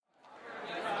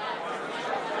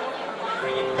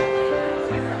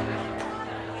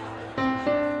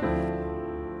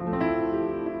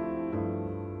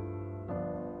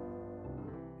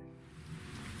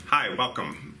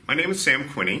welcome. My name is Sam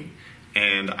Quinney,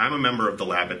 and I'm a member of the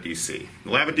Lab at DC.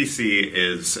 The Lab at DC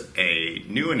is a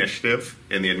new initiative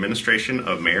in the administration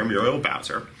of Mayor Muriel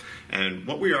Bowser, and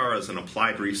what we are is an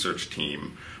applied research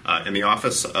team in the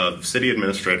office of City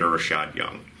Administrator Rashad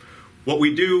Young. What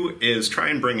we do is try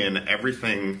and bring in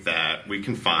everything that we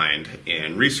can find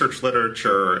in research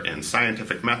literature and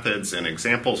scientific methods and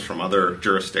examples from other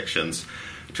jurisdictions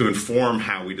to inform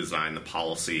how we design the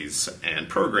policies and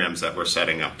programs that we're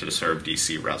setting up to serve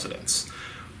DC residents.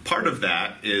 Part of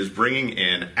that is bringing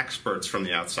in experts from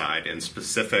the outside in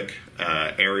specific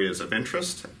areas of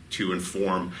interest to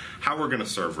inform how we're going to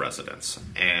serve residents.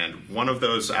 And one of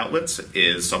those outlets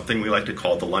is something we like to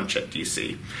call the Lunch at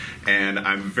DC. And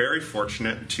I'm very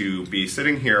fortunate to be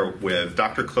sitting here with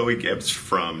Dr. Chloe Gibbs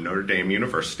from Notre Dame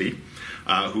University,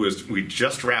 we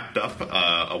just wrapped up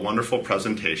a wonderful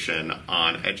presentation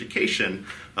on education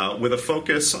with a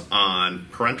focus on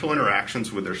parental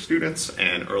interactions with their students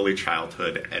and early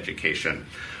childhood education.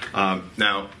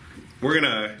 Now, we're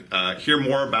going to hear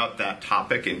more about that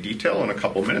topic in detail in a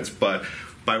couple minutes, but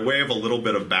by way of a little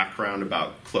bit of background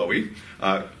about Chloe,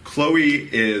 Chloe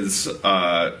is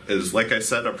like I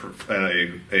said,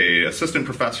 a assistant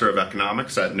professor of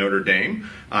economics at Notre Dame,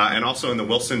 and also in the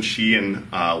Wilson Sheehan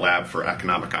Lab for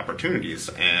Economic Opportunities.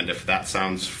 And if that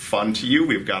sounds fun to you,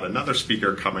 we've got another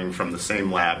speaker coming from the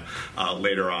same lab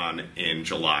later on in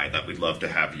July that we'd love to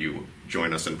have you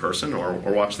join us in person or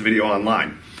watch the video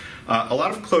online. A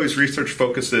lot of Chloe's research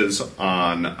focuses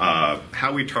on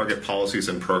how we target policies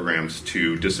and programs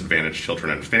to disadvantaged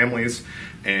children and families,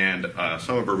 and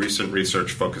some of her recent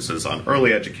research focuses on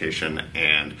early education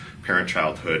and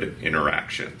parent-childhood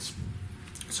interactions.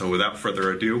 So without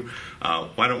further ado,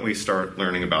 why don't we start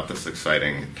learning about this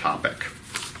exciting topic?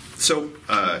 So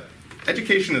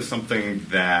education is something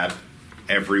that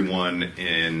everyone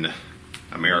in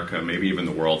America, maybe even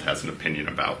the world, has an opinion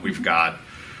about. We've got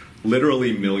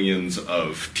literally millions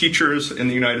of teachers in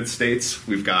the United States.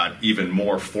 We've got even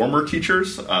more former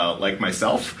teachers, like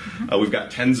myself. We've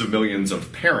got tens of millions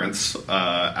of parents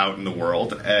out in the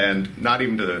world, and not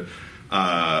even to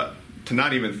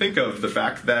not even think of the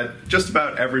fact that just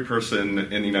about every person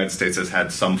in the United States has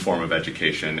had some form of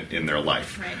education in their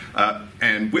life. Right.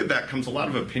 And with that comes a lot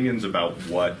of opinions about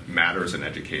what matters in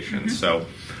education. So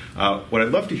what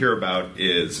I'd love to hear about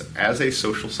is, as a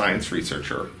social science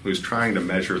researcher who's trying to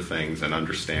measure things and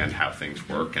understand how things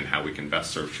work and how we can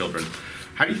best serve children,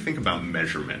 how do you think about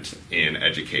measurement in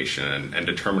education and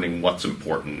determining what's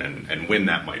important and when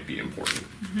that might be important?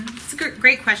 It's a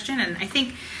great question, and I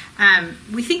think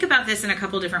we think about this in a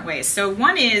couple different ways. So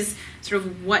one is sort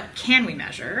of what can we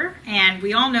measure, and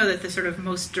we all know that the sort of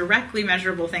most directly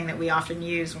measurable thing that we often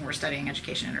use when we're studying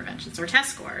education interventions are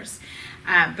test scores.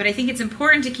 But I think it's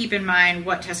important to keep in mind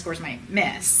what test scores might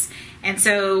miss. And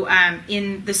so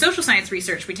in the social science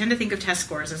research, we tend to think of test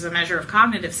scores as a measure of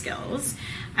cognitive skills.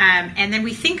 And then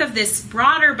we think of this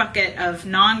broader bucket of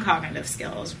non-cognitive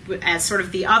skills as sort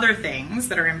of the other things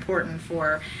that are important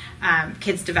for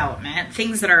kids' development,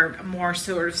 things that are more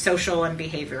sort of social and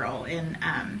behavioral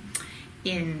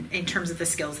in terms of the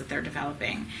skills that they're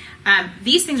developing.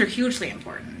 These things are hugely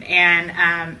important,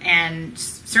 and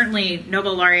certainly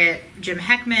Nobel laureate Jim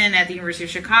Heckman at the University of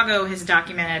Chicago has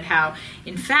documented how,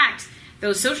 in fact,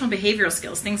 those social and behavioral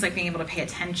skills, things like being able to pay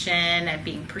attention and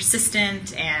being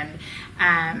persistent and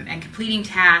completing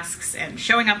tasks and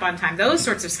showing up on time, those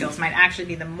sorts of skills might actually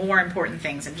be the more important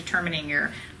things in determining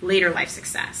your later life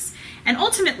success. And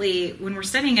ultimately, when we're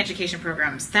studying education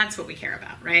programs, that's what we care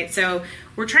about, right? So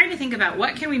we're trying to think about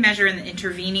what can we measure in the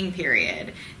intervening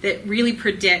period that really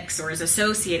predicts or is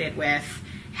associated with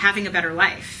having a better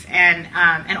life. And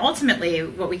ultimately,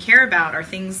 what we care about are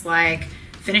things like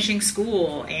finishing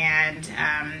school and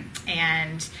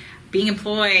being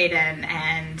employed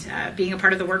and being a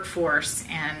part of the workforce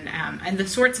and the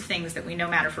sorts of things that we know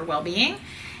matter for well-being.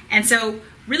 And so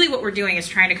really what we're doing is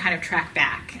trying to kind of track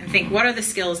back and think, what are the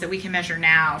skills that we can measure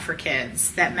now for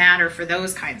kids that matter for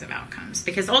those kinds of outcomes?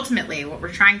 Because ultimately what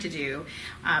we're trying to do,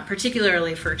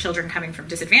 particularly for children coming from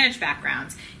disadvantaged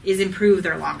backgrounds, is improve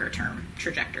their longer-term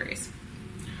trajectories.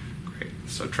 Great.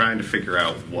 So trying to figure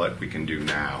out what we can do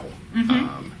now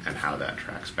and how that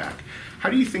tracks back. How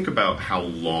do you think about how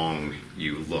long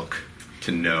you look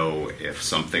to know if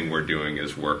something we're doing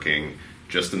is working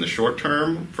just in the short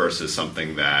term versus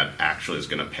something that actually is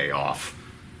going to pay off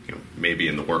maybe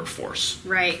in the workforce.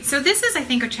 Right. So this is, I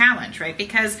think, a challenge, right?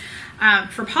 Because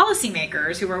for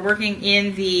policymakers who are working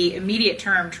in the immediate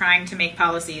term trying to make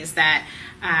policies that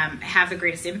have the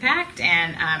greatest impact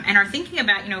and are thinking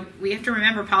about, we have to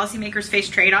remember policymakers face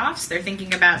trade-offs. They're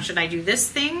thinking about, should I do this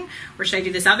thing or should I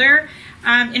do this other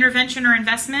intervention or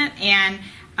investment? And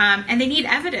they need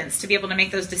evidence to be able to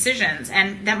make those decisions.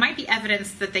 And that might be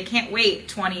evidence that they can't wait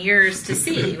 20 years to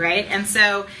see, right? And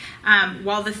so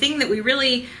while the thing that we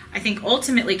really, I think,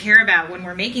 ultimately care about when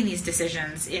we're making these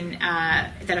decisions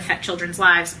that affect children's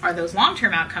lives are those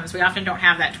long-term outcomes, we often don't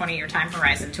have that 20-year time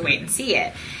horizon to wait and see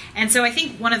it. And so I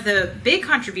think one of the big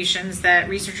contributions that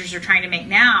researchers are trying to make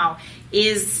now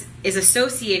is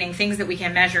associating things that we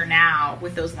can measure now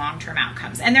with those long-term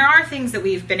outcomes. And there are things that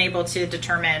we've been able to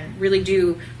determine really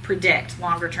do predict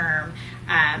longer-term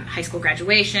high school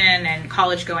graduation and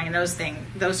college going and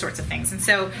those sorts of things. And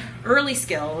so early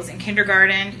skills in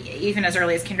kindergarten, even as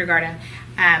early as kindergarten,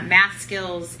 math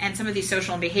skills and some of these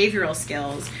social and behavioral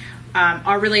skills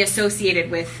are really associated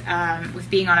with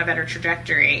being on a better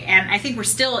trajectory. And I think we're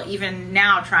still even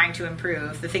now trying to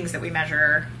improve the things that we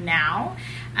measure now,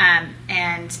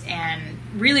 and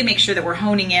really make sure that we're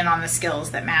honing in on the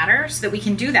skills that matter so that we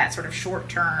can do that sort of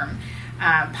short-term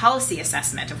policy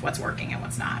assessment of what's working and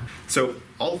what's not. So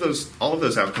all of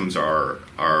those outcomes are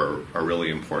really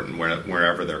important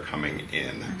wherever they're coming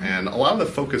in, mm-hmm. and a lot of the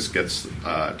focus gets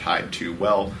tied to,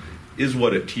 well, is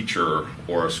what a teacher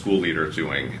or a school leader is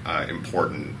doing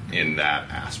important in that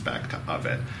aspect of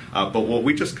it? But what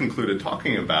we just concluded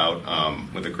talking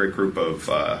about with a great group of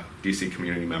DC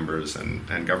community members and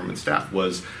government staff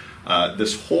was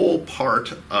this whole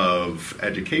part of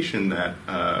education that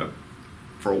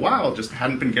for a while just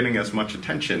hadn't been getting as much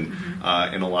attention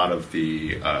mm-hmm. In a lot of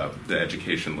the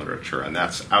education literature, and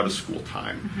that's out of school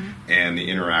time mm-hmm. and the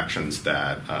interactions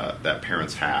that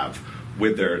parents have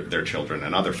with their children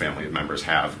and other family members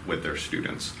have with their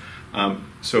students.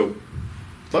 So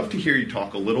I'd love to hear you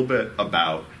talk a little bit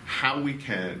about how we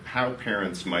can help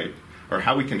parents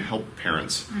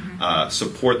mm-hmm.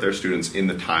 Support their students in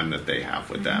the time that they have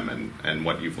with mm-hmm. them and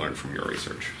what you've learned from your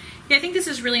research. Yeah, I think this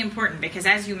is really important because,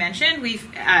 as you mentioned, we've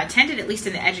tended, at least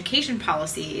in the education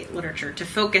policy literature, to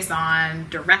focus on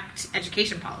direct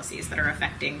education policies that are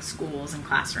affecting schools and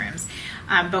classrooms.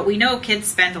 But we know kids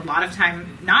spend a lot of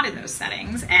time not in those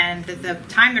settings, and the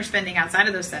time they're spending outside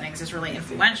of those settings is really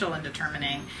influential in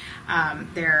determining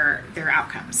their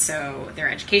outcomes. So their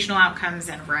educational outcomes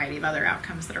and a variety of other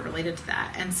outcomes that are related to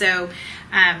that. And so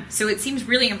it seems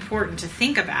really important to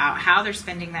think about how they're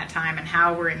spending that time and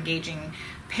how we're engaging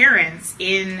parents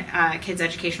in kids'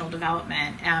 educational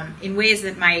development in ways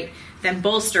that might then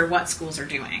bolster what schools are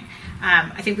doing.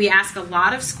 I think we ask a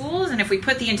lot of schools, and if we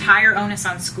put the entire onus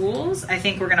on schools, I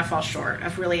think we're going to fall short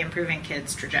of really improving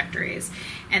kids' trajectories.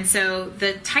 And so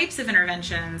the types of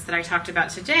interventions that I talked about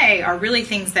today are really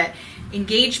things that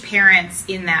engage parents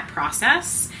in that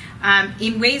process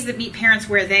in ways that meet parents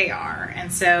where they are.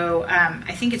 And so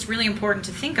I think it's really important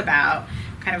to think about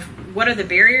kind of what are the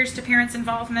barriers to parents'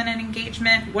 involvement and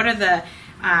engagement, what are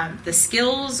the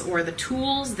skills or the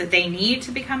tools that they need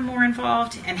to become more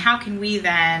involved, and how can we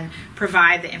then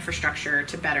provide the infrastructure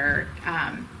to better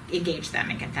engage them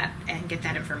and get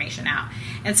that information out.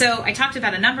 And so I talked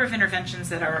about a number of interventions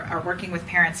that are working with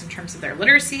parents in terms of their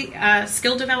literacy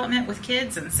skill development with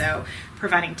kids, and so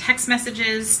providing text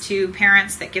messages to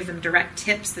parents that give them direct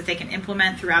tips that they can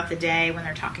implement throughout the day when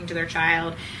they're talking to their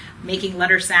child, making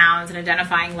letter sounds and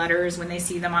identifying letters when they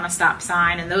see them on a stop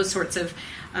sign, and those sorts of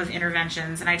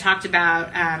interventions. And I talked about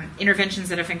interventions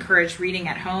that have encouraged reading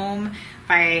at home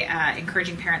by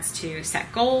encouraging parents to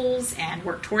set goals and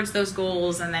work towards those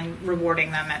goals, and then rewarding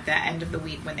them at the end of the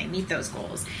week when they meet those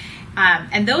goals.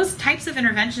 And those types of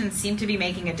interventions seem to be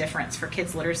making a difference for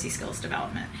kids' literacy skills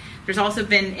development. There's also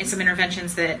been some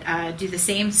interventions that do the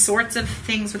same sorts of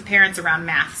things with parents around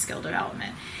math skill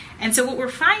development. And so what we're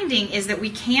finding is that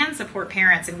we can support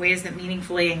parents in ways that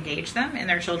meaningfully engage them in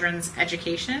their children's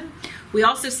education. We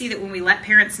also see that when we let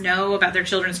parents know about their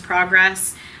children's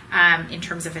progress in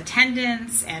terms of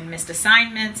attendance and missed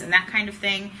assignments and that kind of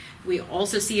thing, we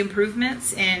also see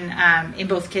improvements in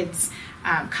both kids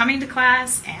coming to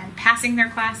class and passing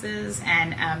their classes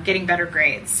and getting better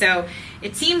grades. So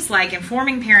it seems like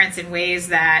informing parents in ways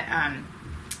that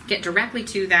get directly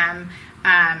to them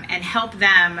and help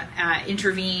them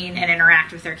intervene and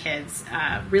interact with their kids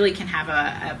really can have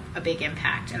a big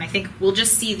impact. And I think we'll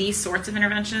just see these sorts of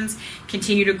interventions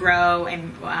continue to grow,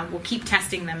 and we'll keep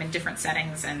testing them in different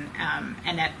settings and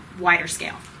at wider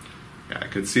scale. Yeah, I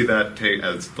could see that,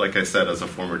 like I said, as a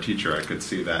former teacher, I could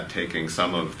see that taking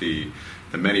some of the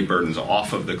many burdens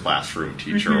off of the classroom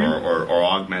teacher, or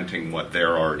augmenting what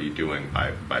they're already doing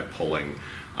by pulling,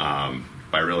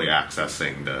 by really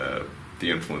accessing the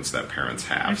influence that parents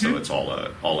have. So it's all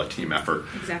a team effort.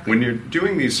 Exactly. When you're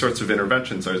doing these sorts of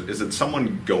interventions, is it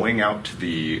someone going out to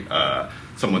the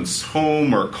someone's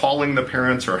home or calling the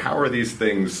parents, or how are these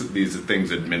things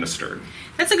administered?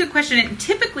 That's a good question. And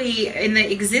typically, in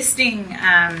the existing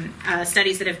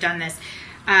studies that have done this,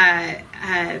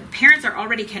 parents are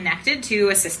already connected to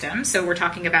a system. So we're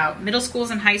talking about middle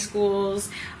schools and high schools,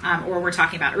 or we're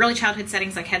talking about early childhood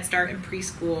settings like Head Start and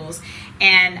preschools,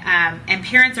 and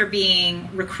parents are being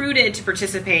recruited to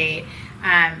participate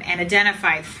and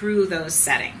identified through those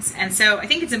settings. And so I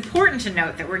think it's important to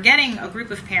note that we're getting a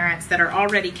group of parents that are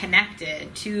already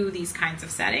connected to these kinds of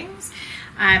settings.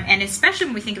 And especially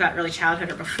when we think about early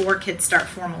childhood or before kids start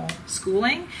formal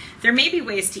schooling, there may be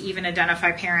ways to even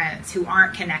identify parents who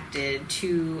aren't connected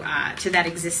to that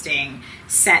existing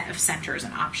set of centers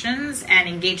and options and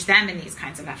engage them in these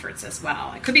kinds of efforts as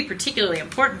well. It could be particularly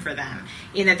important for them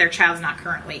in that their child's not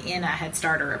currently in a Head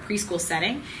Start or a preschool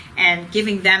setting, and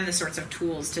giving them the sorts of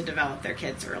tools to develop their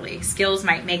kids' early skills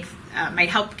might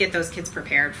help get those kids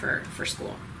prepared for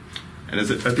school. And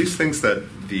are these things that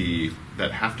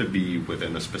have to be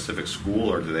within a specific school,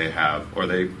 or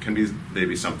can they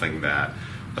be something that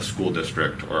a school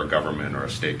district or a government or a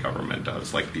state government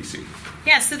does, like DC?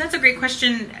 Yeah, so that's a great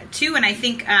question too, and I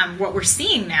think what we're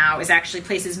seeing now is actually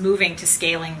places moving to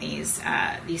scaling these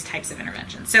types of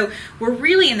interventions. So we're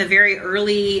really in the very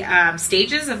early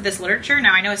stages of this literature.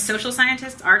 Now, I know as social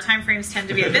scientists, our timeframes tend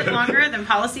to be a bit longer than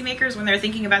policymakers when they're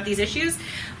thinking about these issues,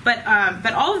 but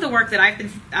all of the work that I've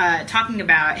been talking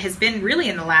about has been really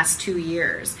in the last 2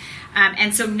 years.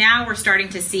 And so now we're starting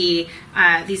to see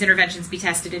these interventions be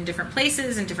tested in different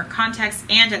places, in different contexts,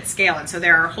 and at scale. And so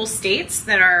there are whole states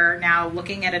that are now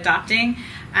looking at adopting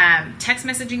text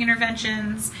messaging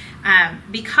interventions,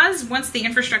 because once the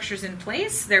infrastructure is in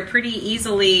place, they're pretty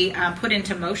easily put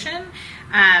into motion.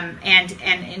 And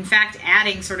in fact,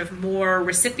 adding sort of more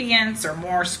recipients or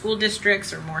more school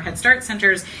districts or more Head Start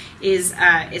centers is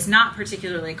not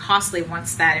particularly costly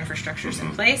once that infrastructure is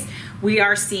in place. We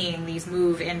are seeing these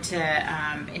move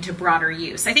into broader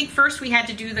use. I think first we had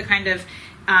to do the kind of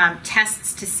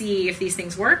tests to see if these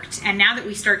things worked, and now that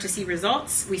we start to see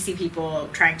results, we see people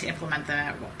trying to implement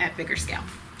them at bigger scale.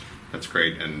 That's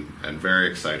great, and very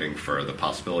exciting for the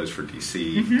possibilities for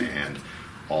DC and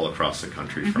all across the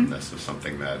country from this, is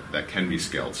something that can be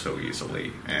scaled so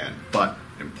easily, but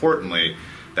importantly,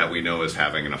 that we know is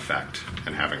having an effect,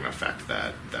 and having an effect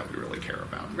that we really care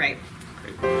about. Right.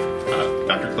 Great.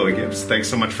 Dr. Chloe Gibbs, thanks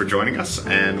so much for joining us,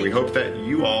 and we hope that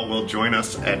you all will join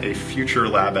us at a future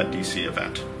Lab at DC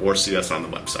event, or see us on the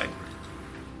website.